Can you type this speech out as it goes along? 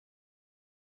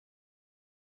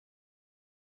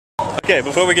Okay,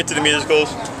 before we get to the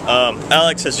musicals,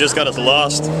 Alex has just got us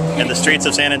lost in the streets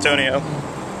of San Antonio,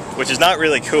 which is not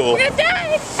really cool. We're gonna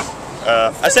die!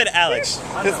 I said Alex.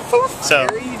 So,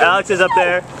 Alex is up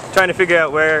there trying to figure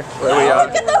out where we are.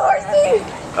 Look at the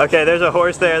horsey! Okay, there's a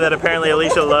horse there that apparently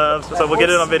Alicia loves, so we'll get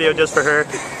it on video just for her.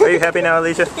 Are you happy now,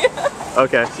 Alicia? Yeah.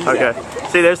 Okay, okay.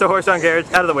 See, there's the horse on carriage.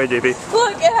 Out of the way, JP.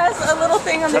 Look, it has a little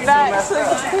thing on the back, so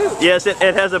it's poop. Yes, it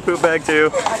has a poop bag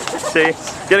too. See?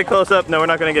 Get a close up. No, we're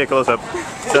not going to get a close up.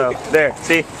 So, there.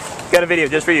 See? Got a video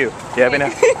just for you. You happy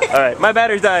now? Alright, my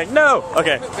battery's dying. No!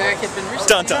 Okay.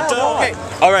 Dun dun dun. Okay.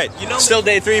 Alright, still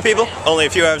day 3, people. Only a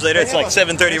few hours later. It's like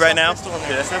 7:30 right now.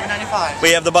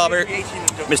 We have the bobber,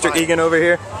 Mr. Egan over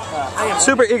here.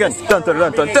 Super Egan. Dun dun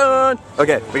dun dun dun.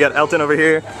 Okay, we got Elton over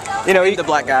here. You know, the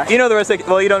black guy. You know the rest of,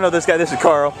 well, you don't know this guy. This is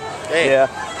Carl. Hey. Yeah.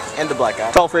 And the black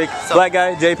guy. Tall freak. Black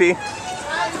guy, JP.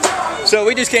 So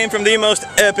we just came from the most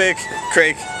epic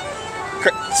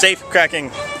safe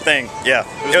cracking thing. Yeah.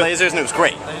 It was lasers and it was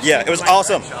great. Yeah, it was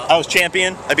awesome. I was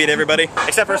champion. I beat everybody.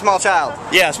 Except for a small child.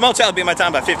 Yeah, a small child beat my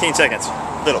time by 15 seconds.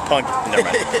 Little punk. Never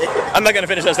mind. I'm not going to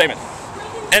finish that statement.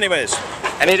 Anyways.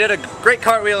 And he did a great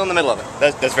cartwheel in the middle of it.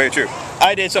 That's very true.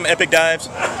 I did some epic dives.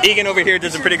 Egan over here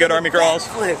did some pretty good army crawls.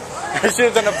 I should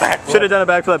have done a backflip. Should have done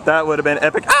a backflip. That would have been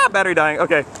epic. Ah, battery dying.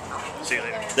 Okay. See you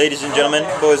later. Ladies and gentlemen,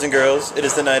 boys and girls, it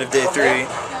is the night of day 3.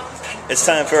 It's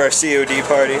time for our COD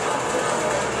party.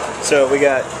 So we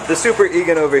got the Super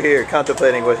Egan over here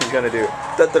contemplating what he's going to do.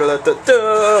 Da, da, da, da,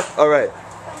 da. All right.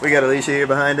 We got Alicia here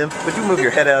behind him. Would you move your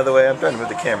head out of the way? I'm trying to move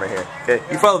the camera here. Okay,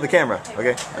 you follow the camera.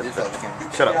 Okay.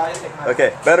 Shut up.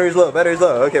 Okay, battery's low. Battery's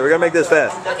low. Okay, we're gonna make this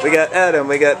fast. We got Adam.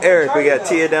 We got Eric. We got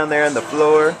Tia down there on the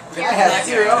floor. I have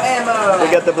 0 ammo. We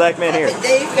got the black man here.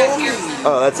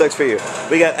 Oh, that sucks for you.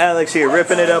 We got Alex here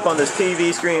ripping it up on this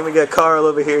TV screen. We got Carl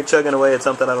over here chugging away at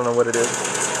something. I don't know what it is.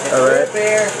 All right.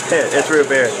 Yeah, it's root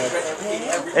beer.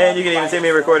 And you can even see me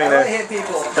recording there.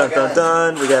 Dun dun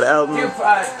dun. We got Alton.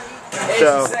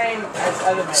 So,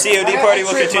 COD party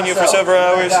will continue for several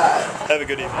hours. Have a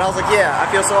good evening. And I was like, yeah, I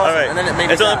feel so awesome. Alright, And then it made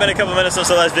me it's only been a couple minutes since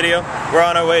the last video. We're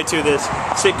on our way to this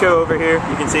Sitco over here.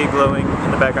 You can see it glowing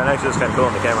in the background. Actually, it's kind of cool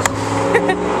on the camera.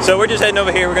 So we're just heading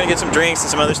over here. We're going to get some drinks and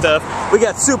some other stuff. We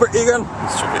got Super Egan.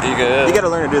 Super Egan. You got to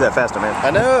learn to do that faster, man.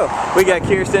 I know. We got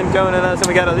Kirsten coming in us, and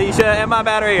we got Alicia and my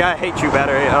battery. I hate you,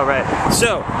 battery. Alright.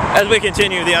 So, as we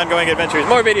continue the ongoing adventures,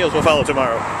 more videos will follow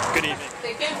tomorrow. Good evening.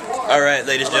 Alright,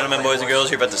 ladies and gentlemen, boys and girls,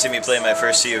 you're about to see me play my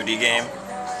first COD game.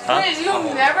 Huh? Wait,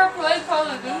 you've never played Call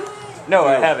of Duty? No,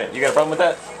 I haven't. You got a problem with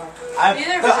that? I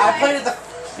played it the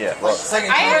second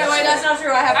time. Wait, that's not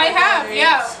true. I have,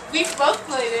 yeah. We both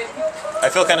played it. I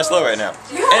feel kind of slow right now.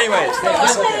 Anyways.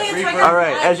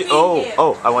 Alright, as you...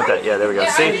 Oh, I want that. Yeah, there we go.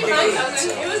 See?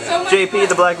 JP,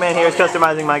 the black man here, is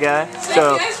customizing my guy.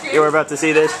 So, you're about to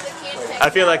see this. I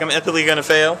feel like I'm epically gonna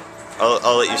fail.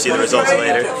 I'll let you see the results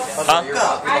later. Huh?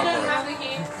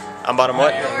 I'm bottom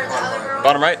what?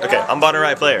 Bottom right? Okay, I'm bottom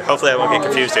right player. Hopefully I won't get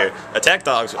confused here. Attack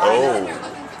dogs. Oh.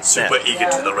 Super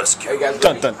Egan to the rescue.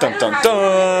 Dun dun dun dun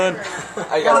dun.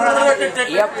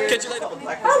 Catch you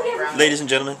later. Ladies and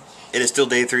gentlemen, it is still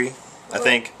day 3, I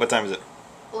think. What time is it?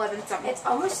 11 something. It's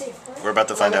almost day 4. We're about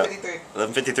to find out.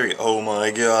 11:53. Oh my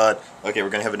god. Okay,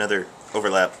 we're gonna have another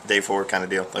overlap. Day 4 kind of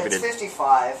deal. Like we did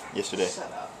 55. yesterday.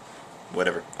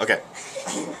 Whatever. Okay.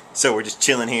 So we're just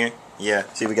chilling here. Yeah.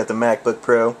 See, we got the MacBook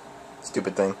Pro.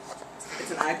 Stupid thing.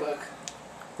 It's an iBook.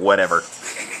 Whatever.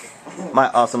 My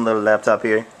awesome little laptop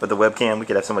here with the webcam. We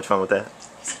could have so much fun with that.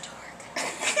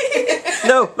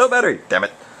 No, no battery. Damn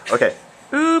it. Okay.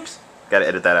 Oops. Gotta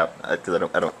edit that out. I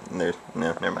don't. No,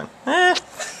 never mind.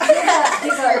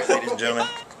 Ladies and gentlemen,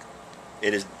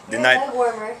 it is the night.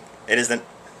 Warmer. It is the.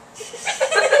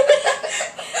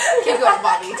 Keep going,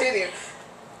 Bobby. Continue.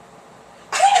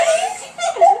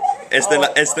 It's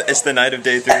the night of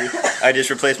day 3. I just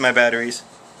replaced my batteries,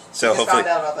 so hopefully.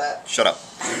 Found out about that. Shut up.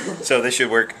 So this should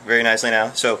work very nicely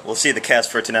now. So we'll see the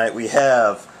cast for tonight. We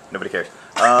have nobody cares.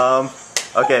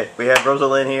 Okay, we have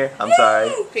Rosalind here. I'm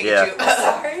sorry. Pikachu. Yeah.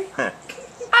 Sorry.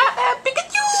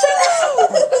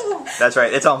 Pikachu. That's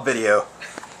right. It's on video.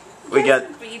 We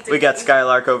got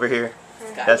Skylark over here.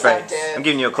 That's right. I'm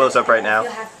giving you a close up right now.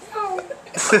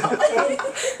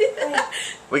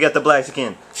 We got the black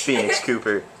skin, Phoenix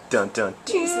Cooper. Dun dun.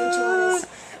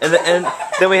 And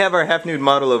then we have our half nude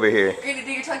model over here.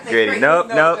 Grady.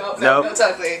 Nope.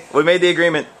 We made the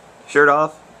agreement. Shirt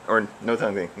off or no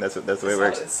tongue. That's the way it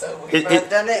works. I've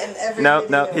done it in every No.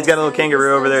 He's got a little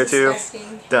kangaroo over there too.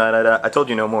 I told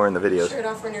you no more in the videos. Shirt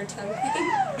off when you're tongue.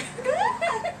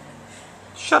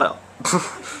 Shut up. Who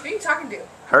are you talking to?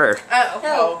 Her.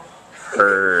 Oh.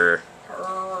 Her.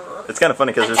 It's kind of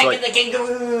funny because there's like. the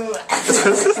kangaroo.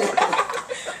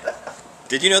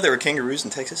 Did you know there were kangaroos in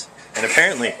Texas? And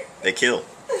apparently, they kill.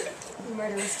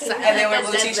 Murderous And they wear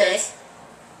blue t-shirts.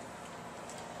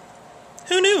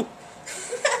 Who knew?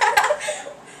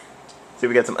 See,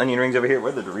 we got some onion rings over here.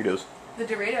 Where are the Doritos? The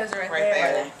Doritos are right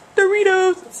there.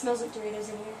 Doritos! It smells like Doritos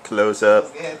in here. Close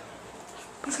up. Good.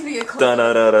 It's gonna get close. Da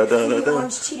da da da da You da.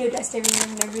 orange Cheeto dust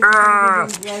everywhere.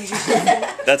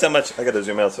 That's how much. I gotta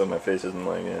zoom out so my face isn't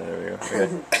like. Yeah, there we go.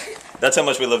 Okay. That's how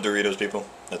much we love Doritos, people.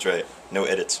 That's right. No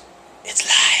edits. It's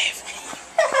live.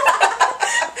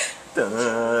 Da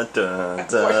da da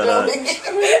da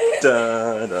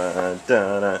da da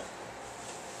da da.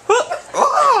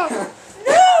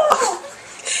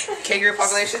 Kangaroo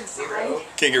population 0.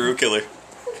 Kangaroo killer.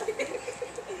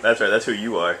 That's right. That's who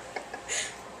you are.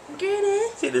 Get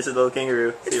it? See, this is a little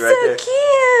kangaroo. See It's right so there.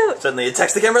 cute. Suddenly, it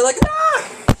texts the camera like, ah!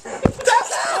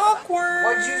 That's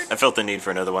awkward. I felt the need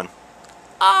for another one.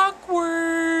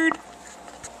 Awkward.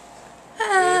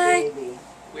 Hi. Baby.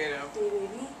 Weirdo. Gay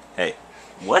baby. Hey,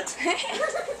 what?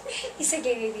 He said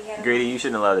gay baby. I don't Grady, you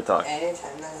shouldn't allow to talk.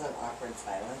 Anytime there's an awkward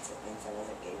silence, it means I was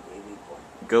a gay baby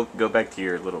boy. Go back to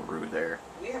your little room there.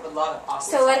 We have a lot of awkward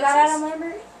So what about silences. Adam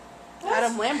Lambert?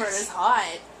 Adam Lambert is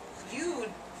hot. You.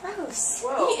 Gross.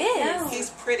 Whoa. He is. No. He's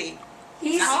pretty.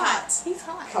 He's hot. He's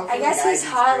hot. How I can guess a guy he's be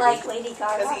hot pretty? like Lady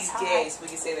Gaga. Because he's gay, so we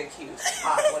can say they're cute.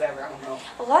 Hot, whatever, I don't know.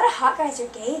 A lot of hot guys are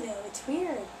gay though. It's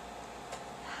weird.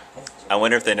 I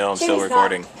wonder if they know I'm still Jimmy's not.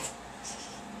 recording.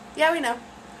 Yeah, we know.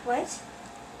 What?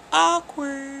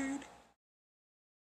 Awkward.